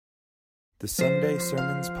The Sunday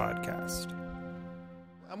Sermons Podcast.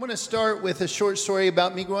 I'm going to start with a short story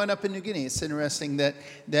about me growing up in New Guinea. It's interesting that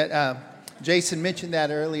Jason mentioned that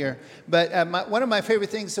earlier. But one of my favorite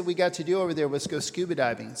things that we got to do over there was go scuba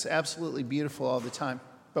diving. It's absolutely beautiful all the time.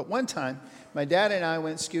 But one time, my dad and I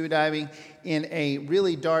went scuba diving in a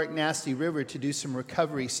really dark, nasty river to do some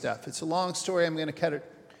recovery stuff. It's a long story. I'm going to cut it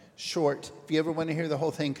short. If you ever want to hear the whole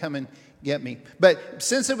thing, come and get me. But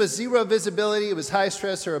since it was zero visibility, it was high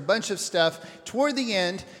stress, or a bunch of stuff, toward the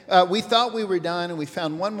end, we thought we were done, and we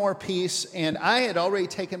found one more piece, and I had already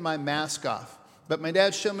taken my mask off. But my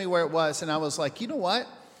dad showed me where it was, and I was like, you know what?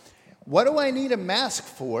 What do I need a mask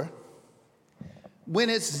for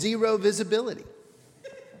when it's zero visibility?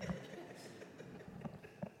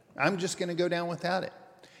 I'm just going to go down without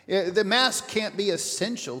it. The mask can't be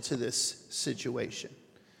essential to this situation.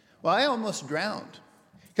 Well, I almost drowned.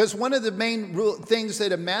 Because one of the main things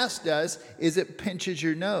that a mask does is it pinches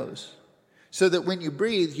your nose. So that when you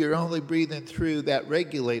breathe, you're only breathing through that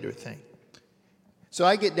regulator thing. So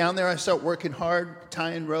I get down there, I start working hard,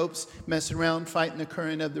 tying ropes, messing around, fighting the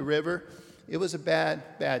current of the river. It was a bad,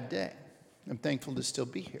 bad day. I'm thankful to still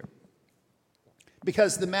be here.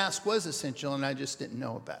 Because the mask was essential and I just didn't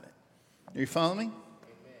know about it. Are you following me?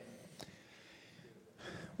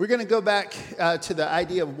 We're going to go back to the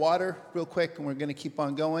idea of water real quick, and we're going to keep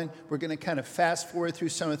on going. We're going to kind of fast forward through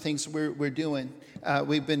some of the things we're doing,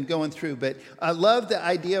 we've been going through. But I love the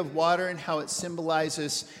idea of water and how it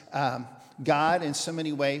symbolizes God in so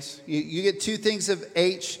many ways. You get two things of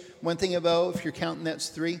H, one thing of O. If you're counting, that's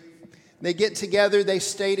three. They get together, they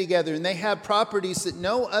stay together, and they have properties that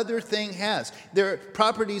no other thing has. They're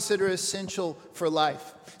properties that are essential for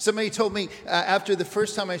life. Somebody told me after the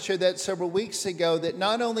first time I shared that several weeks ago that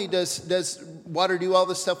not only does water do all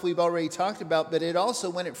the stuff we've already talked about, but it also,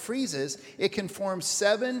 when it freezes, it can form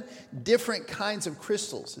 7 different kinds of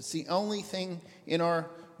crystals. It's the only thing in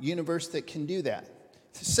our universe that can do that.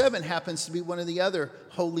 7 happens to be one of the other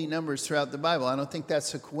holy numbers throughout the Bible. I don't think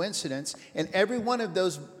that's a coincidence. And every one of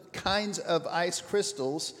those kinds of ice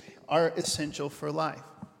crystals are essential for life.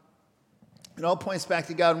 It all points back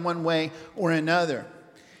to God in one way or another.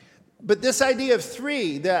 But this idea of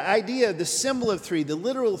 3, the symbol of 3, the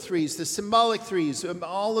literal 3s, the symbolic 3s,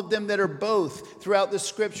 all of them that are both throughout the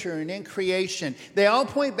scripture and in creation, they all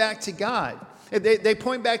point back to God. They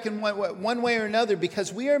point back in one way or another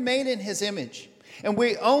because we are made in His image. And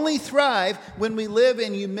we only thrive when we live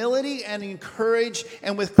in humility and in courage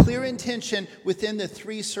and with clear intention within the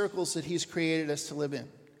 3 circles that He's created us to live in.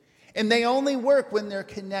 And they only work when they're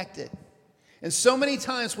connected. And so many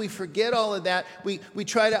times we forget all of that. We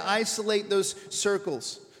try to isolate those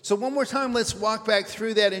circles. So one more time, let's walk back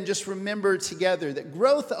through that and just remember together that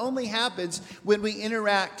growth only happens when we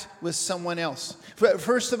interact with someone else.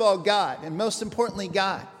 First of all, God, and most importantly,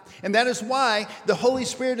 God. And that is why the Holy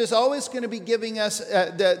Spirit is always going to be giving us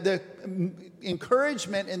the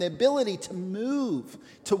encouragement and the ability to move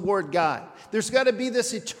toward God. There's got to be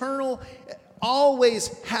this eternal, always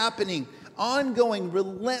happening, ongoing,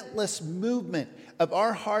 relentless movement of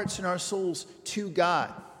our hearts and our souls to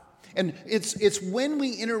God. And it's when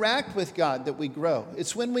we interact with God that we grow.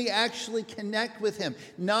 It's when we actually connect with Him,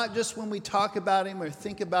 not just when we talk about Him or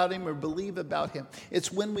think about Him or believe about Him.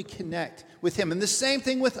 It's when we connect with Him. And the same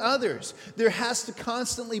thing with others. There has to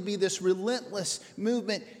constantly be this relentless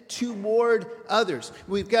movement toward others.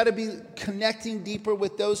 We've got to be connecting deeper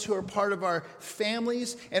with those who are part of our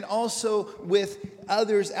families and also with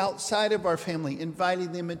others outside of our family,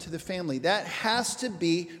 inviting them into the family. That has to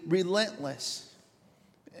be relentless.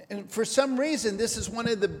 And for some reason, this is one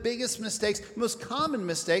of the biggest mistakes, most common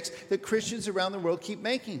mistakes that Christians around the world keep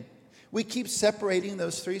making. We keep separating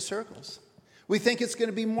those 3 circles. We think it's going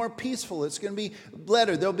to be more peaceful. It's going to be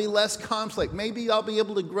better. There'll be less conflict. Maybe I'll be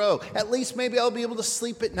able to grow. At least maybe I'll be able to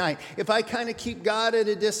sleep at night. If I kind of keep God at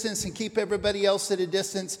a distance and keep everybody else at a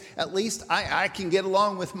distance, at least I can get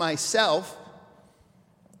along with myself.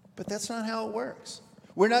 But that's not how it works.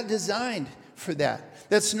 We're not designed for that.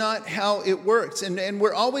 That's not how it works. And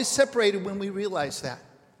we're always separated when we realize that.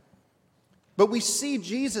 But we see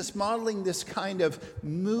Jesus modeling this kind of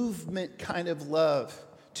movement kind of love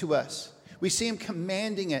to us. We see Him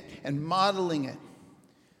commanding it and modeling it.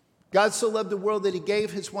 God so loved the world that He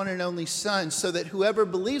gave His one and only Son so that whoever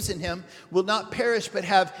believes in Him will not perish but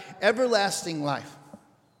have everlasting life.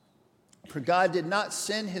 For God did not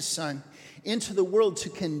send His Son into the world to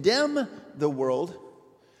condemn the world,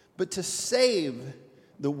 but to save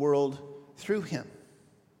the world through Him.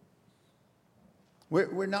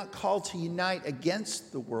 We're not called to unite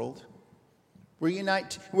against the world.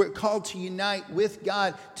 We're called to unite with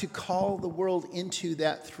God to call the world into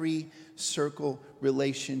that 3-circle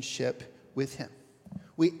relationship with him.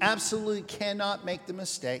 We absolutely cannot make the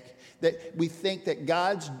mistake that we think that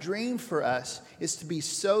God's dream for us is to be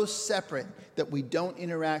so separate that we don't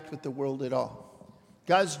interact with the world at all.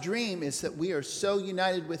 God's dream is that we are so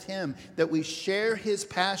united with him that we share his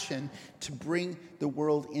passion to bring the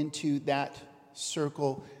world into that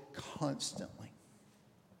circle constantly.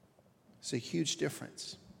 It's a huge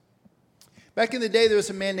difference. Back in the day, there was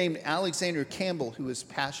a man named Alexander Campbell who was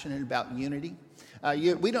passionate about unity.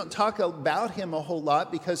 We don't talk about him a whole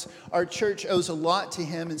lot because our church owes a lot to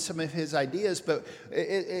him and some of his ideas, but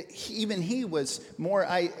even he was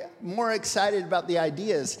more excited about the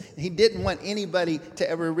ideas. He didn't want anybody to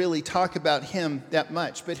ever really talk about him that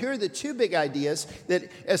much. But here are the two big ideas that,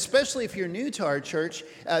 especially if you're new to our church,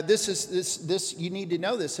 this you need to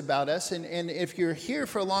know this about us. And if you're here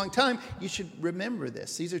for a long time, you should remember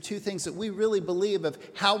this. These are two things that we really believe of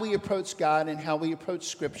how we approach God and how we approach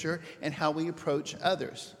Scripture and how we approach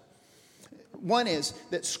others. One is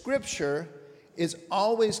that Scripture is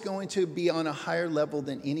always going to be on a higher level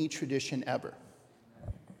than any tradition ever.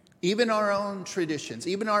 Even our own traditions,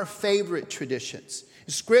 even our favorite traditions.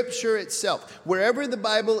 Scripture itself, wherever the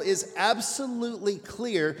Bible is absolutely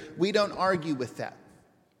clear, we don't argue with that.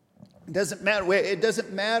 It doesn't matter. It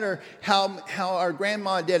doesn't matter how our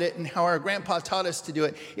grandma did it and how our grandpa taught us to do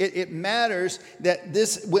it. It matters that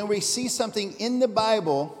when we see something in the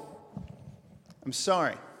Bible, I'm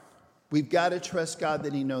sorry, we've got to trust God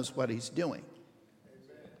that he knows what he's doing.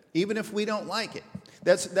 Even if we don't like it.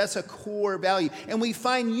 That's a core value. And we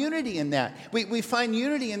find unity in that. We find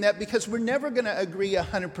unity in that because we're never going to agree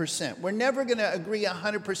 100%. We're never going to agree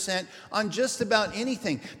 100% on just about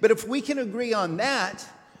anything. But if we can agree on that,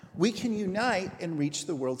 we can unite and reach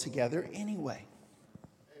the world together anyway.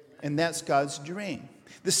 And that's God's dream.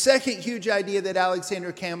 The second huge idea that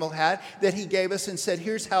Alexander Campbell had that he gave us and said,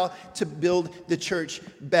 here's how to build the church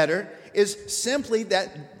better, is simply that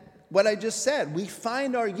what I just said. We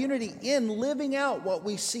find our unity in living out what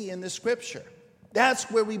we see in the Scripture.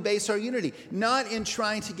 That's where we base our unity, not in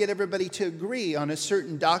trying to get everybody to agree on a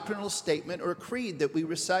certain doctrinal statement or creed that we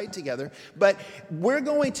recite together. But we're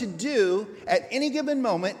going to do, at any given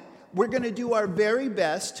moment, we're going to do our very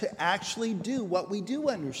best to actually do what we do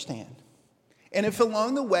understand. And if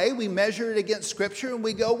along the way we measure it against Scripture and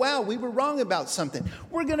we go, wow, we were wrong about something,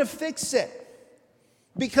 we're going to fix it.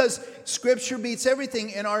 Because Scripture beats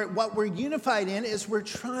everything, and what we're unified in is we're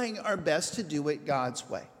trying our best to do it God's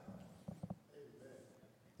way.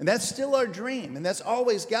 And that's still our dream, and that's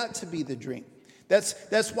always got to be the dream.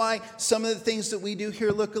 That's why some of the things that we do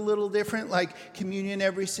here look a little different, like communion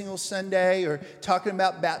every single Sunday or talking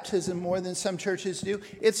about baptism more than some churches do.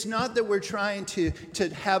 It's not that we're trying to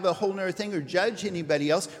have a whole nother thing or judge anybody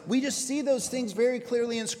else. We just see those things very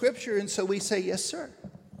clearly in Scripture, and so we say, yes, sir.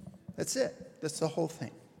 That's it. That's the whole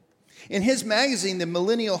thing. In his magazine, The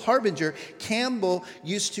Millennial Harbinger, Campbell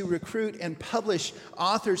used to recruit and publish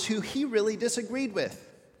authors who he really disagreed with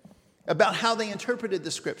about how they interpreted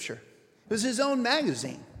the Scripture. It was his own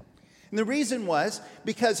magazine. And the reason was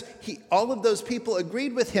because all of those people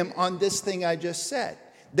agreed with him on this thing I just said.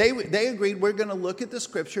 They agreed we're going to look at the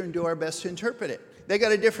Scripture and do our best to interpret it. They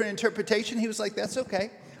got a different interpretation. He was like, that's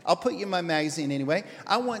okay. I'll put you in my magazine anyway.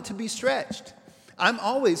 I want to be stretched. I'm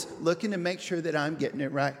always looking to make sure that I'm getting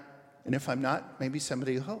it right. And if I'm not, maybe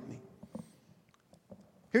somebody will help me.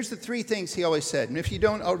 Here's the three things he always said. And if you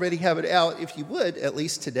don't already have it out, if you would, at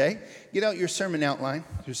least today, get out your sermon outline.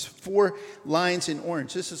 There's 4 lines in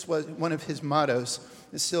orange. This is one of his mottos.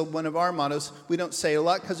 It's still one of our mottos. We don't say it a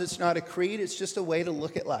lot because it's not a creed. It's just a way to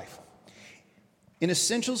look at life. In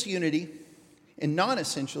essentials, unity. In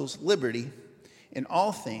non-essentials, liberty. In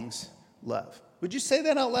all things, love. Would you say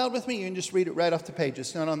that out loud with me? You can just read it right off the page.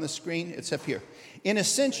 It's not on the screen. It's up here. In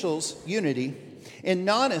essentials, unity. In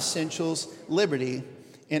non-essentials, liberty.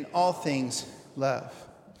 In all things, love.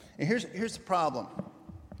 And here's the problem.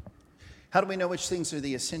 How do we know which things are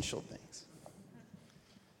the essential things?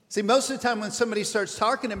 See, most of the time when somebody starts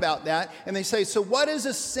talking about that and they say, so what is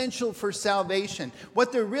essential for salvation?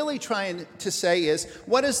 What they're really trying to say is,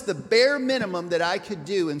 what is the bare minimum that I could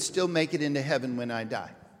do and still make it into heaven when I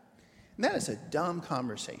die? And that is a dumb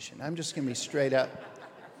conversation. I'm just going to be straight up.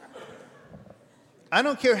 I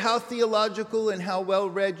don't care how theological and how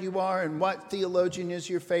well-read you are and what theologian is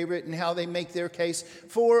your favorite and how they make their case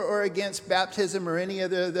for or against baptism or any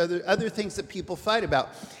other things that people fight about.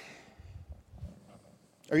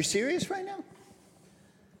 Are you serious right now?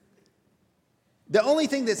 The only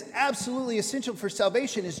thing that's absolutely essential for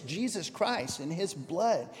salvation is Jesus Christ and his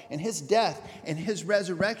blood and his death and his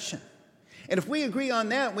resurrection. And if we agree on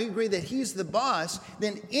that, we agree that he's the boss,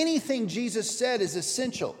 then anything Jesus said is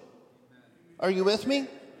essential. Are you with me?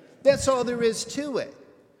 That's all there is to it.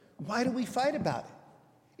 Why do we fight about it?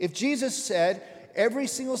 If Jesus said, every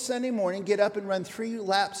single Sunday morning, get up and run 3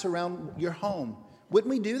 laps around your home, wouldn't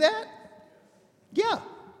we do that? Yeah.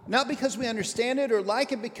 Not because we understand it or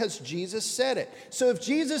like it, because Jesus said it. So if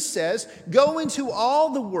Jesus says, go into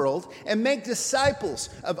all the world and make disciples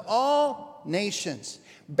of all nations,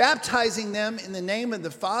 baptizing them in the name of the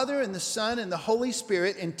Father and the Son and the Holy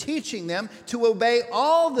Spirit, and teaching them to obey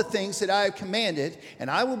all the things that I have commanded, and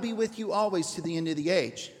I will be with you always to the end of the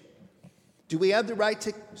age. Do we have the right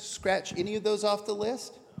to scratch any of those off the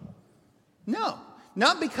list? No.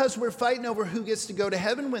 Not because we're fighting over who gets to go to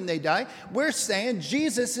heaven when they die. We're saying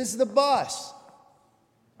Jesus is the boss.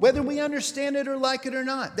 Whether we understand it or like it or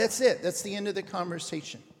not. That's it. That's the end of the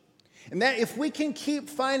conversation. And that if we can keep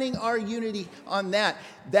finding our unity on that,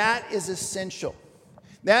 that is essential.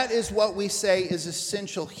 That is what we say is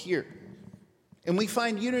essential here. And we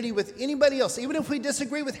find unity with anybody else, even if we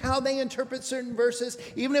disagree with how they interpret certain verses,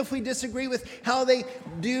 even if we disagree with how they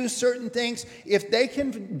do certain things, if they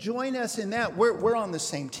can join us in that, we're on the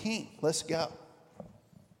same team. Let's go.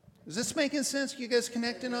 Is this making sense? You guys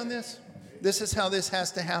connecting on this? This is how this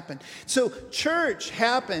has to happen. So church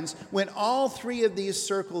happens when all 3 of these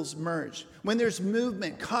circles merge. When there's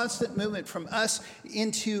movement, constant movement from us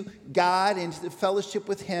into God, into the fellowship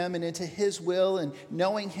with Him, and into His will, and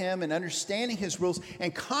knowing Him and understanding His rules,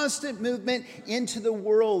 and constant movement into the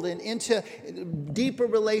world and into deeper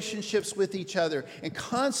relationships with each other, and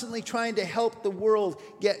constantly trying to help the world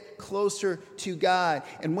get closer to God.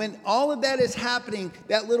 And when all of that is happening,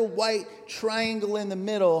 that little white triangle in the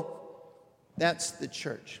middle, that's the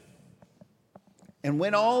church. And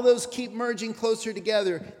when all those keep merging closer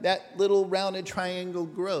together, that little rounded triangle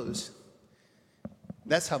grows.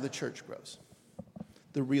 That's how the church grows.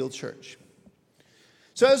 The real church.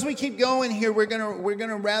 So as we keep going here, we're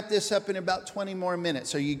gonna wrap this up in about 20 more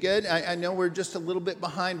minutes. Are you good? I know we're just a little bit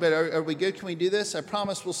behind, but are we good? Can we do this? I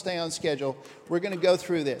promise we'll stay on schedule. We're going to go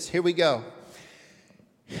through this. Here we go.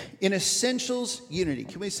 In essentials, unity.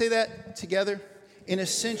 Can we say that together? In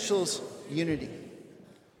essentials, unity.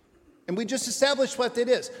 And we just established what that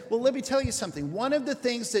is. Well, let me tell you something. One of the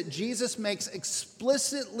things that Jesus makes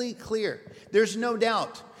explicitly clear, there's no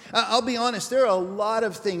doubt. I'll be honest, there are a lot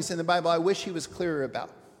of things in the Bible I wish he was clearer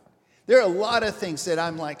about. There are a lot of things that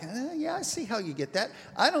I'm like, yeah, I see how you get that.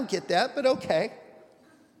 I don't get that, but okay.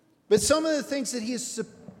 But some of the things that he is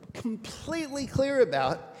completely clear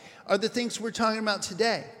about are the things we're talking about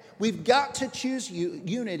today. We've got to choose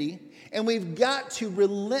unity, and we've got to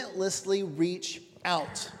relentlessly reach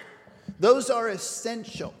out. Those are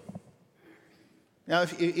essential. Now,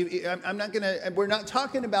 we're not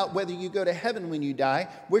talking about whether you go to heaven when you die.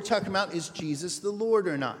 We're talking about, is Jesus the Lord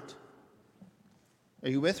or not? Are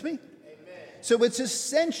you with me? Amen. So it's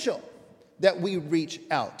essential that we reach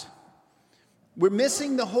out. We're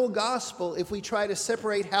missing the whole gospel if we try to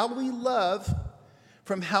separate how we love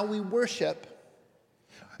from how we worship.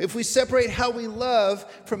 If we separate how we love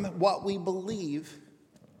from what we believe,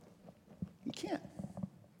 you can't.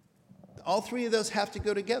 All 3 of those have to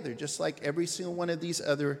go together, just like every single one of these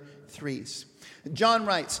other 3s. John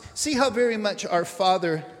writes, "See how very much our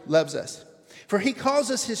Father loves us. For he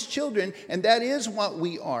calls us his children, and that is what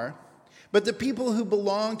we are. But the people who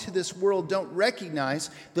belong to this world don't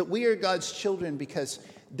recognize that we are God's children because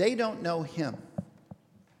they don't know him."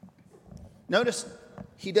 Notice,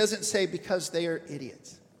 he doesn't say because they are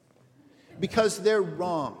idiots, because they're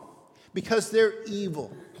wrong, because they're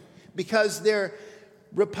evil, because they're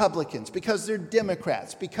Republicans, because they're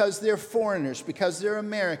Democrats, because they're foreigners, because they're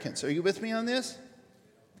Americans. Are you with me on this?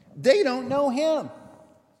 They don't know him.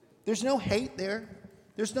 There's no hate there.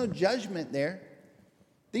 There's no judgment there.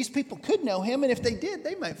 These people could know him, and if they did,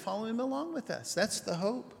 they might follow him along with us. That's the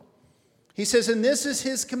hope. He says, and this is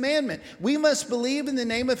his commandment. We must believe in the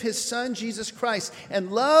name of his Son, Jesus Christ,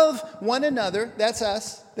 and love one another. That's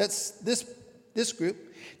us. That's this group.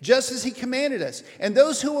 Just as he commanded us. And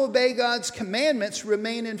those who obey God's commandments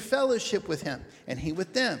remain in fellowship with him, and he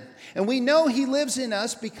with them. And we know he lives in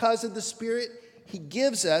us because of the Spirit he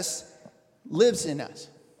gives us, lives in us.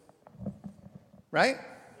 Right?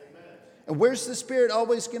 Amen. And where's the Spirit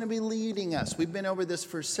always going to be leading us? We've been over this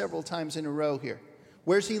for several times in a row here.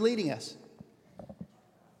 Where's he leading us?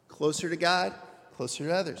 Closer to God, closer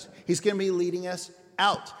to others. He's going to be leading us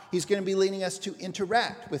out. He's going to be leading us to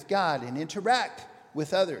interact with God and interact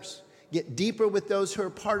with others. Get deeper with those who are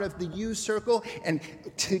part of the you circle, and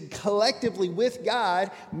to collectively with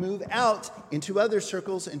God move out into other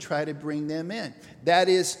circles and try to bring them in. That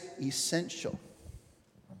is essential.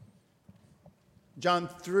 John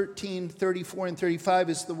 13, 34 and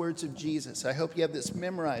 35 is the words of Jesus. I hope you have this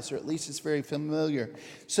memorized, or at least it's very familiar.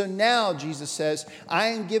 So now, Jesus says, I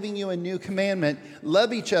am giving you a new commandment.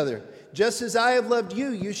 Love each other. Just as I have loved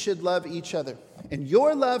you, you should love each other. And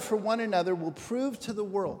your love for one another will prove to the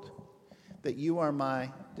world that you are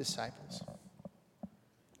my disciples.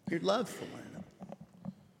 Your love for one another.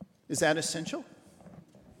 Is that essential?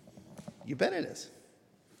 You bet it is.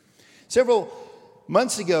 Several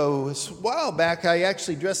months ago, a while back, I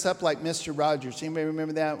actually dressed up like Mr. Rogers. Anybody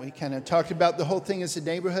remember that? We kind of talked about the whole thing as a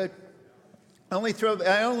neighborhood. I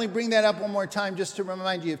only bring that up one more time just to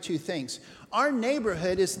remind you of two things. Our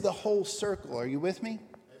neighborhood is the whole circle. Are you with me?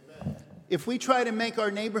 Amen. If we try to make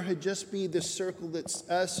our neighborhood just be the circle that's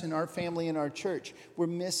us and our family and our church, we're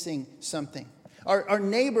missing something. Our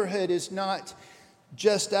neighborhood is not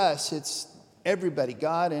just us. It's everybody,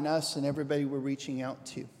 God and us and everybody we're reaching out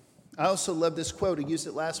to. I also love this quote. I used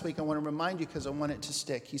it last week. I want to remind you because I want it to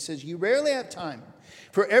stick. He says, you rarely have time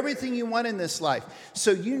for everything you want in this life,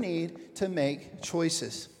 so you need to make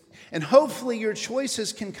choices. And hopefully your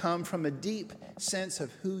choices can come from a deep sense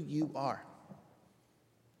of who you are.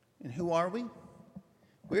 And who are we?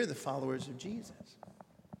 We're the followers of Jesus.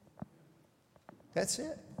 That's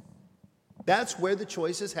it. That's where the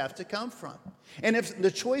choices have to come from. And if the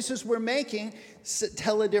choices we're making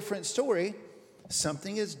tell a different story,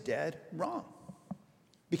 something is dead wrong.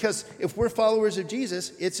 Because if we're followers of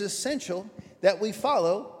Jesus, it's essential that we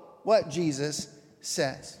follow what Jesus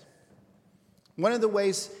says. One of the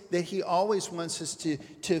ways that he always wants us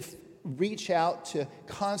to reach out, to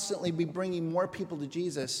constantly be bringing more people to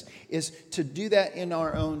Jesus, is to do that in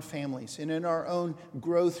our own families and in our own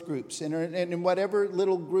growth groups and in whatever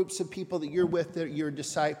little groups of people that you're with that you're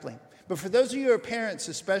discipling. But for those of you who are parents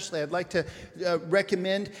especially, I'd like to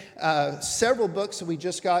recommend several books that we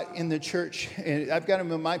just got in the church. And I've got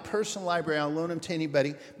them in my personal library. I'll loan them to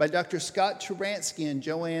anybody, by Dr. Scott Turansky and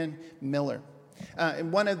Joanne Miller.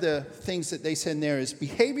 And one of the things that they said in there is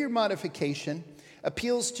behavior modification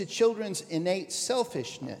appeals to children's innate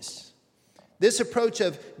selfishness. This approach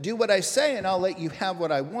of do what I say and I'll let you have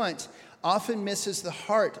what I want often misses the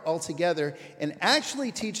heart altogether and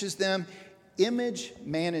actually teaches them image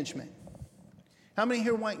management. How many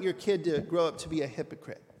here want your kid to grow up to be a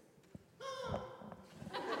hypocrite?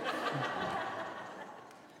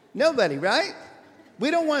 Nobody, right?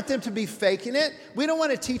 We don't want them to be faking it. We don't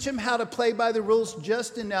want to teach them how to play by the rules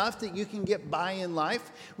just enough that you can get by in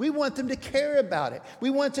life. We want them to care about it. We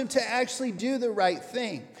want them to actually do the right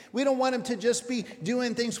thing. We don't want them to just be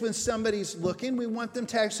doing things when somebody's looking. We want them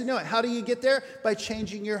to actually know it. How do you get there? By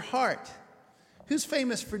changing your heart. Who's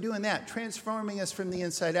famous for doing that? Transforming us from the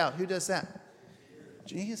inside out. Who does that?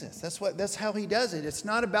 Jesus. That's how he does it. It's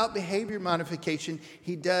not about behavior modification.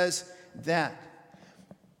 He does that.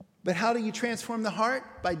 But how do you transform the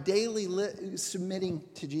heart? By daily submitting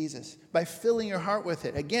to Jesus, by filling your heart with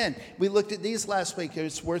it. Again, we looked at these last week.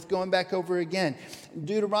 It's worth going back over again.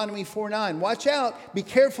 Deuteronomy 4:9. Watch out. Be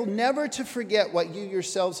careful never to forget what you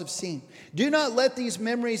yourselves have seen. Do not let these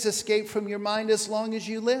memories escape from your mind as long as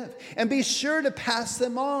you live. And be sure to pass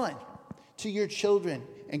them on to your children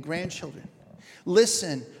and grandchildren.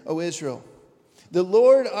 Listen, O Israel. The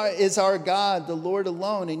Lord is our God, the Lord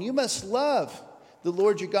alone. And you must love the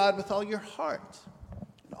Lord your God with all your heart,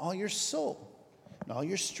 and all your soul, and all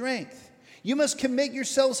your strength. You must commit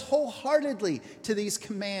yourselves wholeheartedly to these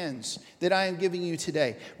commands that I am giving you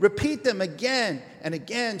today. Repeat them again and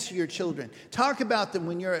again to your children. Talk about them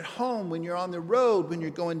when you're at home, when you're on the road, when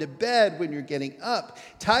you're going to bed, when you're getting up.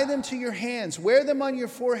 Tie them to your hands. Wear them on your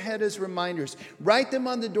forehead as reminders. Write them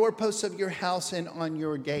on the doorposts of your house and on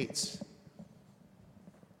your gates.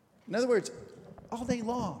 In other words, all day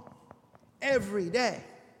long. Every day,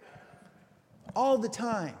 all the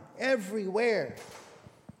time, everywhere.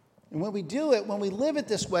 And when we do it, when we live it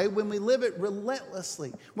this way, when we live it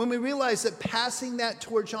relentlessly, when we realize that passing that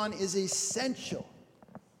torch on is essential,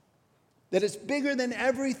 that it's bigger than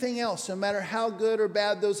everything else, no matter how good or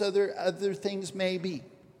bad those other things may be,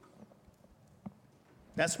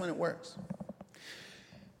 that's when it works.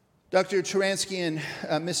 Dr. Turansky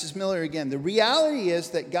and Mrs. Miller again. The reality is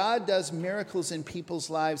that God does miracles in people's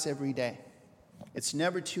lives every day. It's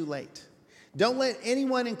never too late. Don't let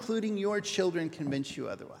anyone, including your children, convince you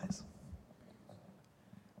otherwise.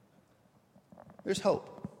 There's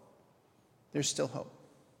hope. There's still hope.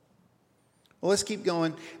 Well, let's keep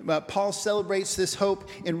going. Paul celebrates this hope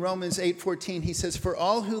in Romans 8:14. He says, "For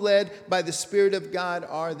all who led by the Spirit of God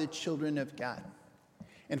are the children of God."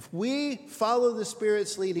 And if we follow the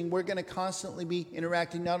Spirit's leading, we're going to constantly be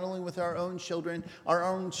interacting not only with our own children, our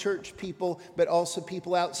own church people, but also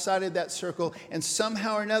people outside of that circle. And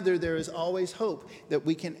somehow or another, there is always hope that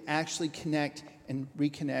we can actually connect and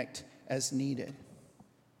reconnect as needed.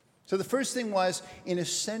 So the first thing was, in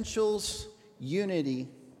essentials, unity.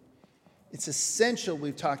 It's essential,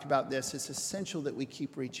 we've talked about this, it's essential that we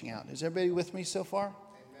keep reaching out. Is everybody with me so far?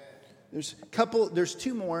 There's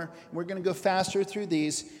two more. We're going to go faster through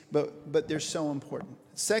these, but they're so important.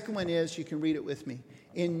 The second one is, you can read it with me,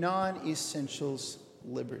 in non-essentials,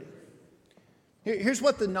 liberty. Here's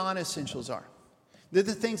what the non-essentials are. They're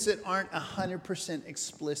the things that aren't 100%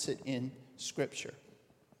 explicit in Scripture.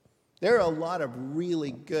 There are a lot of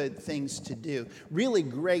really good things to do, really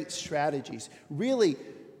great strategies, really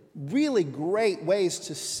great ways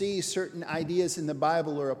to see certain ideas in the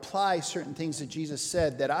Bible or apply certain things that Jesus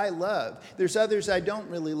said that I love. There's others I don't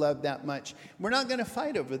really love that much. We're not going to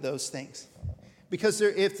fight over those things. Because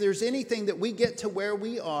if there's anything that we get to where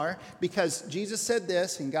we are, because Jesus said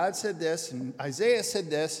this, and God said this, and Isaiah said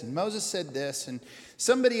this, and Moses said this, and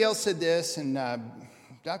somebody else said this, and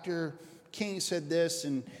Dr. King said this,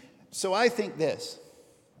 and so I think this.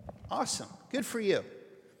 Awesome. Good for you.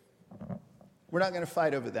 We're not going to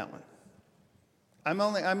fight over that one. I'm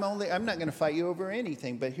not going to fight you over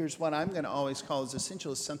anything, but here's what I'm going to always call as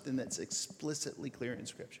essential, is something that's explicitly clear in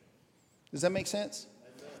Scripture. Does that make sense?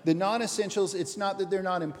 The non-essentials, it's not that they're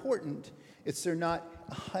not important, it's they're not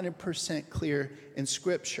 100% clear in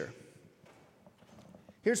Scripture.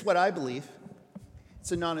 Here's what I believe.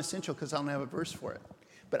 It's a non-essential because I don't have a verse for it.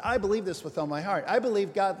 But I believe this with all my heart. I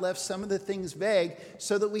believe God left some of the things vague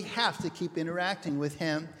so that we have to keep interacting with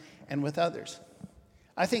Him and with others.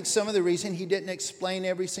 I think some of the reason He didn't explain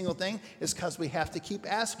every single thing is because we have to keep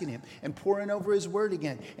asking Him and pouring over His Word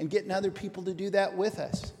again and getting other people to do that with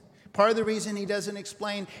us. Part of the reason He doesn't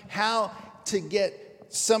explain how to get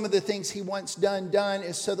some of the things He wants done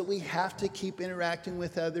is so that we have to keep interacting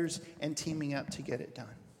with others and teaming up to get it done.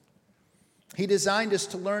 He designed us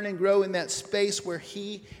to learn and grow in that space where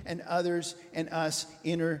He and others and us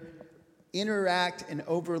interact and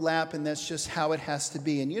overlap, and that's just how it has to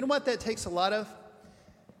be. And you know what that takes a lot of?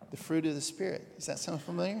 The fruit of the Spirit. Does that sound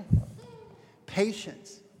familiar?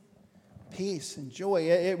 Patience, peace, and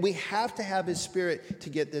joy. We have to have His Spirit to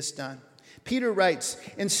get this done. Peter writes,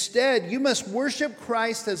 instead, you must worship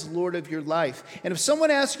Christ as Lord of your life. And if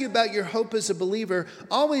someone asks you about your hope as a believer,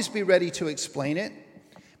 always be ready to explain it.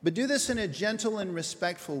 But do this in a gentle and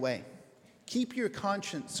respectful way. Keep your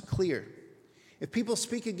conscience clear. If people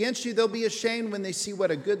speak against you, they'll be ashamed when they see what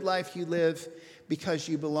a good life you live because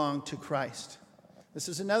you belong to Christ. This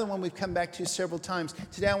is another one we've come back to several times.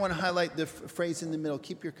 Today I want to highlight the phrase in the middle,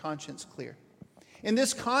 keep your conscience clear. In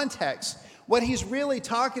this context, what he's really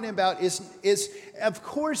talking about is of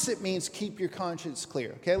course it means keep your conscience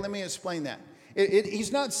clear. Okay, let me explain that.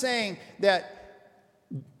 He's not saying that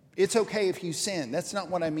it's okay if you sin. That's not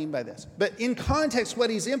what I mean by this. But in context, what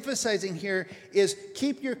he's emphasizing here is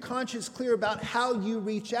keep your conscience clear about how you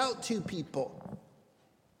reach out to people.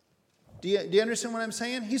 Do you understand what I'm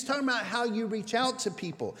saying? He's talking about how you reach out to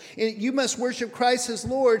people. You must worship Christ as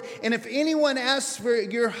Lord. And if anyone asks for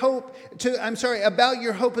about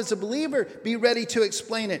your hope as a believer, be ready to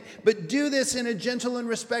explain it. But do this in a gentle and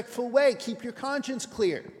respectful way. Keep your conscience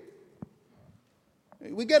clear.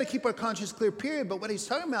 We've got to keep our conscience clear, period. But what he's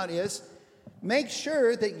talking about is make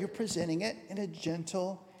sure that you're presenting it in a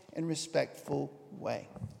gentle and respectful way.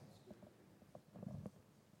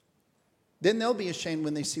 Then they'll be ashamed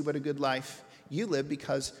when they see what a good life you live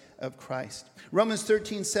because of Christ. Romans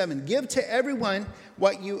 13:7, give to everyone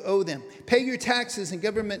what you owe them. Pay your taxes and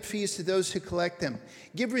government fees to those who collect them.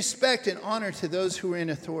 Give respect and honor to those who are in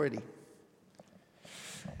authority.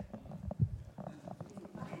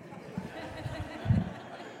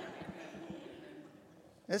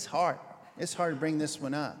 It's hard. It's hard to bring this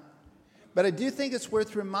one up. But I do think it's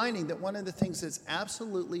worth reminding that one of the things that's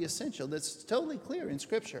absolutely essential, that's totally clear in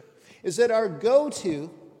Scripture, is that our go-to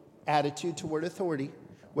attitude toward authority,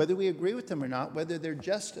 whether we agree with them or not, whether they're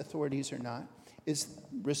just authorities or not, is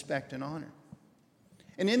respect and honor.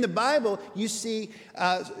 And in the Bible, you see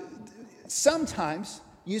sometimes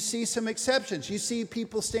you see some exceptions. You see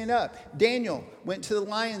people stand up. Daniel went to the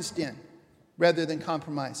lion's den rather than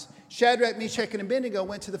compromise. Shadrach, Meshach, and Abednego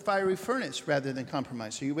went to the fiery furnace rather than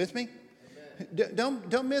compromise. Are you with me?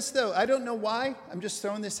 Don't miss, though. I don't know why. I'm just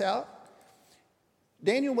throwing this out.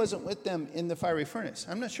 Daniel wasn't with them in the fiery furnace.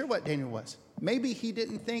 I'm not sure what Daniel was. Maybe he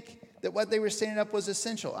didn't think that what they were standing up was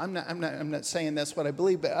essential. I'm not saying that's what I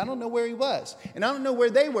believe, but I don't know where he was. And I don't know where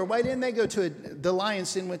they were. Why didn't they go to the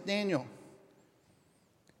lion's den with Daniel?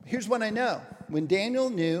 Here's what I know. When Daniel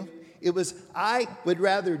knew it was, I would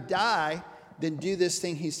rather die than do this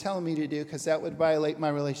thing he's telling me to do because that would violate my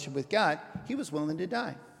relationship with God, he was willing to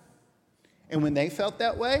die. And when they felt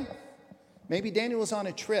that way, maybe Daniel was on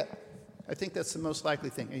a trip. I think that's the most likely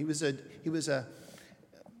thing. He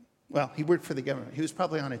worked for the government. He was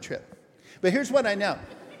probably on a trip. But here's what I know.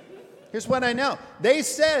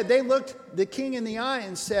 They looked the king in the eye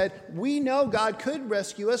and said, we know God could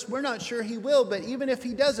rescue us. We're not sure he will, but even if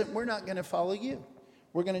he doesn't, we're not going to follow you.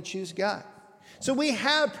 We're going to choose God. So we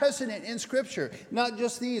have precedent in Scripture, not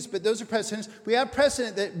just these, but those are precedents. We have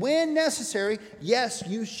precedent that when necessary, yes,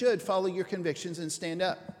 you should follow your convictions and stand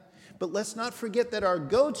up. But let's not forget that our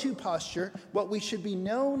go-to posture, what we should be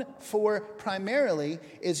known for primarily,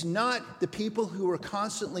 is not the people who are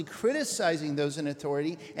constantly criticizing those in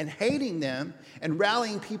authority and hating them and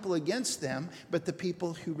rallying people against them, but the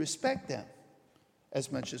people who respect them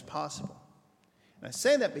as much as possible. And I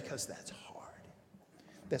say that because that's hard.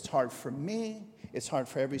 That's hard for me. It's hard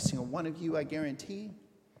for every single one of you, I guarantee.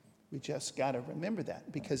 We just got to remember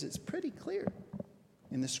that because it's pretty clear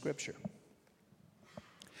in the Scripture.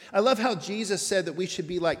 I love how Jesus said that we should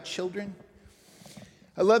be like children.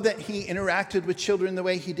 I love that he interacted with children the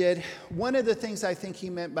way he did. One of the things I think he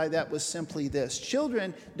meant by that was simply this.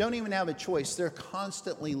 Children don't even have a choice. They're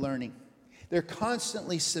constantly learning. They're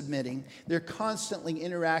constantly submitting. They're constantly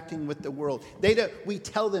interacting with the world. We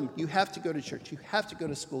tell them, you have to go to church. You have to go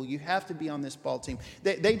to school. You have to be on this ball team.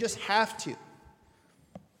 They just have to.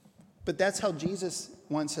 But that's how Jesus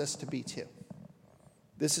wants us to be too.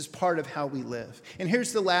 This is part of how we live. And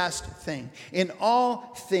here's the last thing. In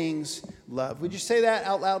all things, love. Would you say that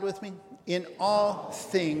out loud with me? In all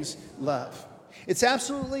things, love. It's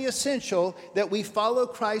absolutely essential that we follow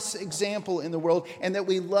Christ's example in the world and that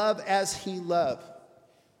we love as he loved.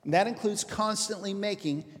 And that includes constantly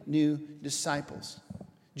making new disciples.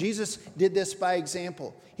 Jesus did this by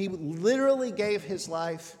example. He literally gave his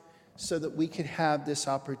life so that we could have this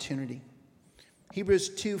opportunity. Hebrews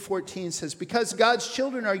 2:14 says, because God's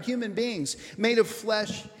children are human beings made of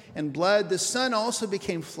flesh and blood, the Son also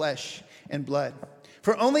became flesh and blood.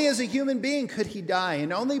 For only as a human being could he die,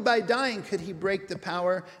 and only by dying could he break the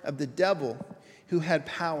power of the devil who had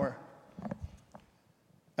power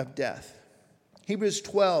of death. Hebrews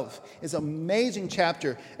 12 is an amazing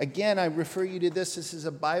chapter. Again, I refer you to this. This is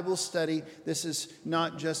a Bible study. This is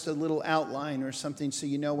not just a little outline or something so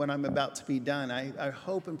you know when I'm about to be done. I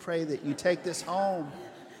hope and pray that you take this home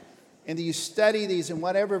and that you study these in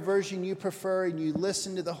whatever version you prefer and you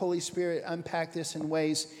listen to the Holy Spirit unpack this in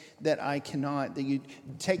ways that I cannot. That you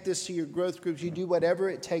take this to your growth groups. You do whatever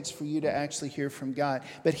it takes for you to actually hear from God.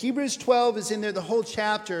 But Hebrews 12 is in there, the whole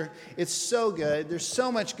chapter. It's so good. There's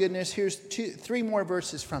so much goodness. Here's 3 more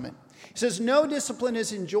verses from it. It says, no discipline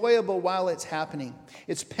is enjoyable while it's happening.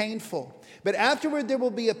 It's painful. But afterward there will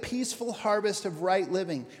be a peaceful harvest of right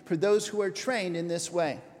living for those who are trained in this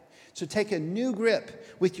way. So take a new grip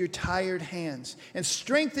with your tired hands and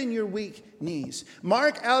strengthen your weak knees.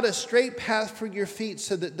 Mark out a straight path for your feet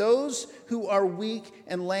so that those who are weak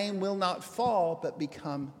and lame will not fall but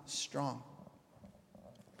become strong.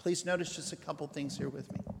 Please notice just a couple things here with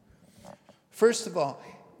me. First of all,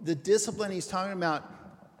 the discipline he's talking about,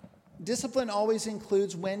 discipline always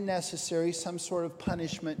includes, when necessary, some sort of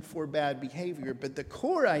punishment for bad behavior. But the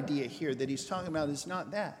core idea here that he's talking about is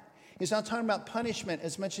not that. He's not talking about punishment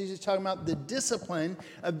as much as he's talking about the discipline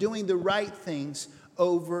of doing the right things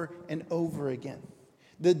over and over again.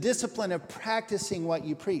 The discipline of practicing what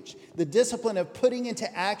you preach. The discipline of putting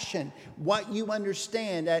into action what you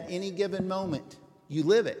understand at any given moment. You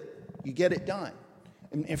live it. You get it done.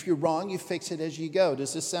 And if you're wrong, you fix it as you go.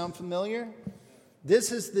 Does this sound familiar?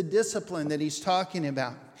 This is the discipline that he's talking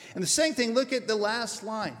about. And the same thing, look at the last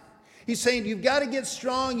line. He's saying you've got to get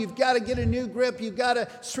strong, you've got to get a new grip, you've got to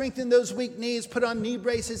strengthen those weak knees, put on knee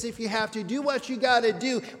braces if you have to. Do what you got to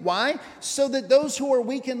do. Why? So that those who are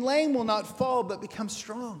weak and lame will not fall but become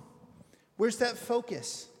strong. Where's that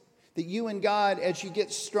focus? That you and God, as you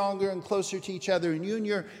get stronger and closer to each other, and you and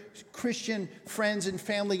your Christian friends and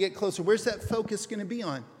family get closer, where's that focus going to be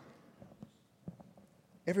on?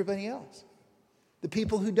 Everybody else. The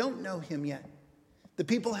people who don't know him yet. The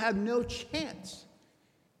people have no chance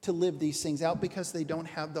to live these things out because they don't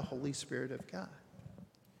have the Holy Spirit of God.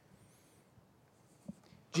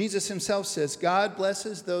 Jesus himself says, God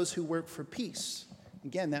blesses those who work for peace.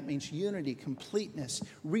 Again, that means unity, completeness,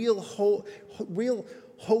 real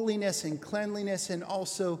holiness and cleanliness, and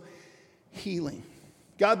also healing.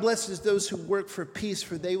 God blesses those who work for peace,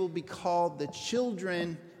 for they will be called the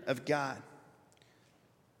children of God.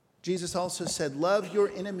 Jesus also said, love your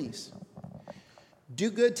enemies. Do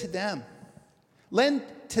good to them. Lend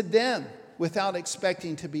to them without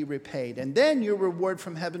expecting to be repaid. And then your reward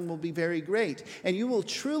from heaven will be very great. And you will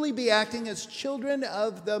truly be acting as children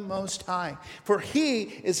of the Most High. For he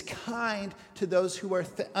is kind to those who are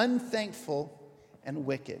unthankful and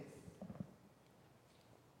wicked.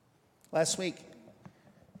 Last week,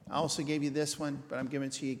 I also gave you this one, but I'm giving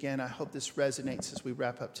it to you again. I hope this resonates as we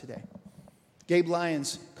wrap up today. Gabe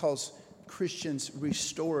Lyons calls Christians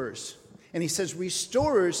restorers. And he says,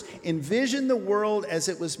 restorers envision the world as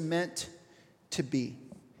it was meant to be.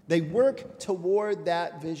 They work toward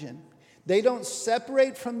that vision. They don't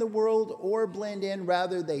separate from the world or blend in.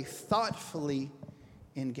 Rather, they thoughtfully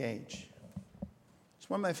engage. It's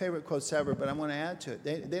one of my favorite quotes ever, but I want to add to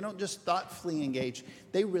it. They don't just thoughtfully engage.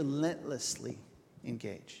 They relentlessly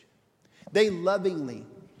engage. They lovingly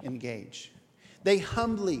engage. They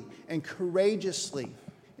humbly and courageously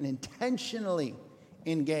and intentionally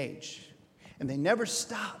engage. And they never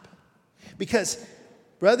stop. Because,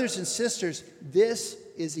 brothers and sisters, this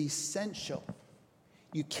is essential.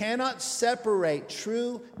 You cannot separate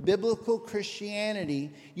true biblical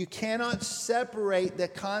Christianity. You cannot separate the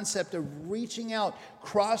concept of reaching out,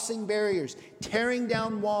 crossing barriers, tearing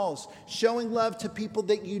down walls, showing love to people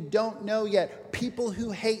that you don't know yet, people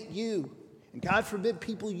who hate you, and God forbid,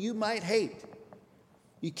 people you might hate.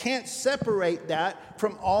 You can't separate that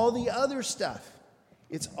from all the other stuff.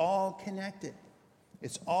 It's all connected.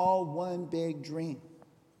 It's all one big dream.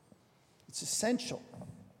 It's essential.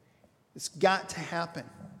 It's got to happen.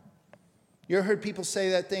 You ever heard people say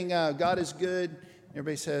that thing, God is good?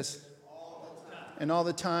 Everybody says, all the time. And all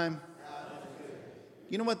the time. God is good.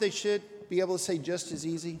 You know what they should be able to say just as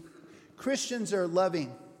easy? Christians are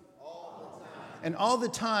loving. All the time. And all the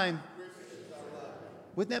time. Christians are loving.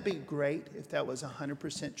 Wouldn't that be great if that was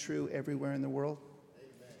 100% true everywhere in the world?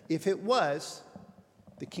 Amen. If it was,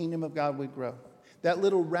 the kingdom of God would grow. That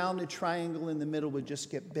little rounded triangle in the middle would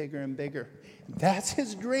just get bigger and bigger. That's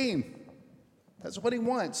his dream. That's what he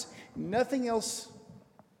wants. Nothing else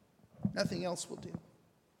will do.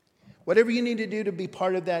 Whatever you need to do to be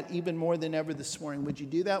part of that even more than ever this morning, would you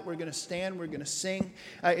do that? We're going to stand. We're going to sing.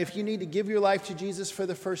 If you need to give your life to Jesus for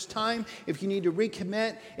the first time, if you need to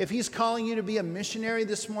recommit, if he's calling you to be a missionary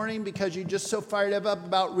this morning because you're just so fired up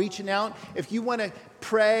about reaching out, if you want to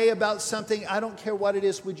pray about something, I don't care what it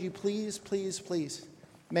is, would you please, please, please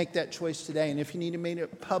make that choice today? And if you need to make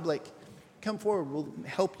it public, come forward. We'll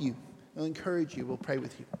help you. We'll encourage you. We'll pray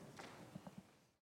with you.